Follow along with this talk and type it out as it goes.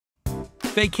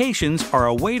Vacations are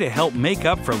a way to help make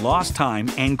up for lost time,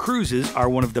 and cruises are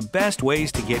one of the best ways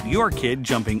to get your kid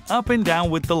jumping up and down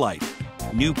with delight.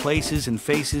 New places and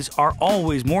faces are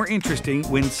always more interesting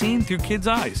when seen through kids'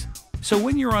 eyes. So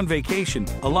when you're on vacation,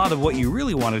 a lot of what you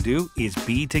really want to do is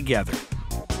be together.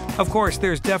 Of course,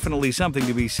 there's definitely something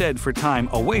to be said for time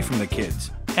away from the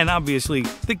kids. And obviously,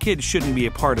 the kids shouldn't be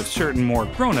a part of certain more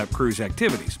grown-up cruise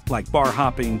activities, like bar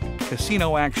hopping,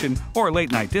 casino action, or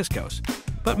late-night discos.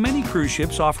 But many cruise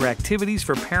ships offer activities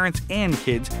for parents and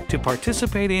kids to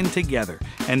participate in together,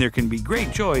 and there can be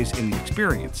great joys in the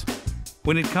experience.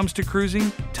 When it comes to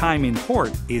cruising, time in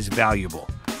port is valuable.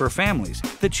 For families,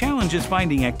 the challenge is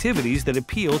finding activities that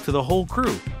appeal to the whole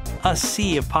crew. A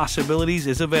sea of possibilities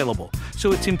is available,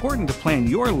 so it's important to plan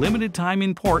your limited time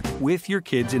in port with your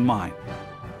kids in mind.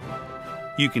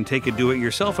 You can take a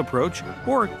do-it-yourself approach,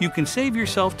 or you can save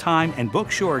yourself time and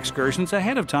book shore excursions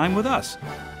ahead of time with us.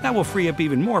 That will free up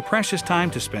even more precious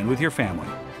time to spend with your family.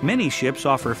 Many ships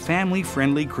offer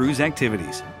family-friendly cruise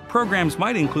activities. Programs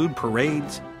might include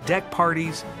parades, deck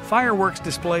parties, fireworks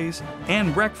displays,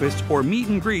 and breakfasts or meet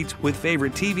and greets with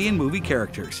favorite TV and movie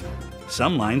characters.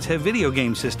 Some lines have video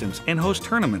game systems and host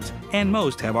tournaments, and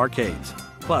most have arcades.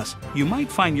 Plus, you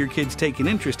might find your kids take an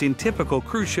interest in typical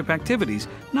cruise ship activities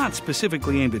not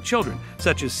specifically aimed at children,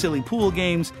 such as silly pool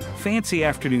games, fancy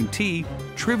afternoon tea,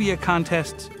 trivia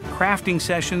contests, crafting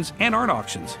sessions, and art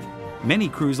auctions. Many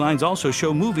cruise lines also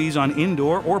show movies on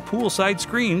indoor or poolside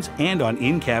screens and on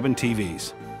in-cabin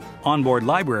TVs. Onboard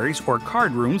libraries or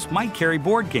card rooms might carry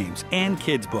board games and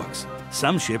kids' books.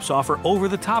 Some ships offer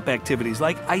over-the-top activities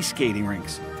like ice skating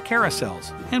rinks,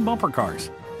 carousels, and bumper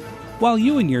cars. While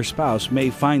you and your spouse may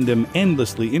find them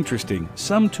endlessly interesting,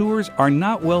 some tours are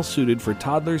not well suited for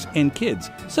toddlers and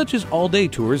kids, such as all-day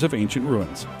tours of ancient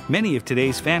ruins. Many of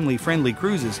today's family-friendly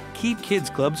cruises keep kids'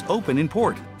 clubs open in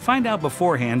port. Find out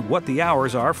beforehand what the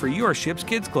hours are for your ship's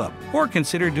kids' club, or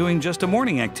consider doing just a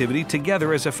morning activity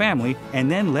together as a family and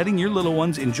then letting your little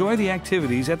ones enjoy the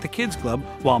activities at the kids' club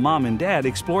while mom and dad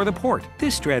explore the port.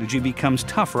 This strategy becomes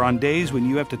tougher on days when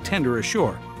you have to tender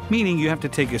ashore, meaning you have to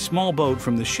take a small boat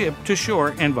from the ship to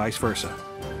shore and vice versa.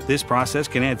 This process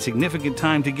can add significant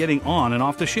time to getting on and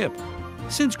off the ship.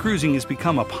 Since cruising has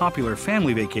become a popular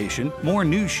family vacation, more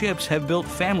new ships have built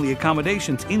family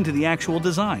accommodations into the actual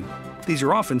design. These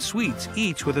are often suites,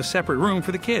 each with a separate room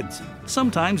for the kids.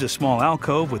 Sometimes a small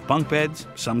alcove with bunk beds,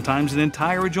 sometimes an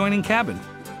entire adjoining cabin.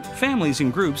 Families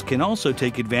and groups can also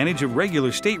take advantage of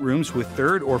regular staterooms with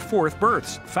third or fourth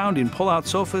berths, found in pull-out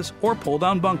sofas or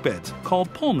pull-down bunk beds,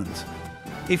 called Pullmans.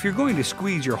 If you're going to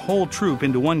squeeze your whole troop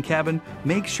into one cabin,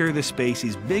 make sure the space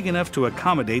is big enough to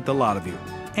accommodate the lot of you,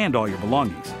 and all your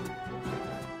belongings.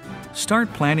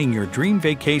 Start planning your dream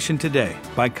vacation today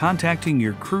by contacting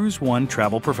your CruiseOne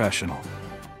travel professional.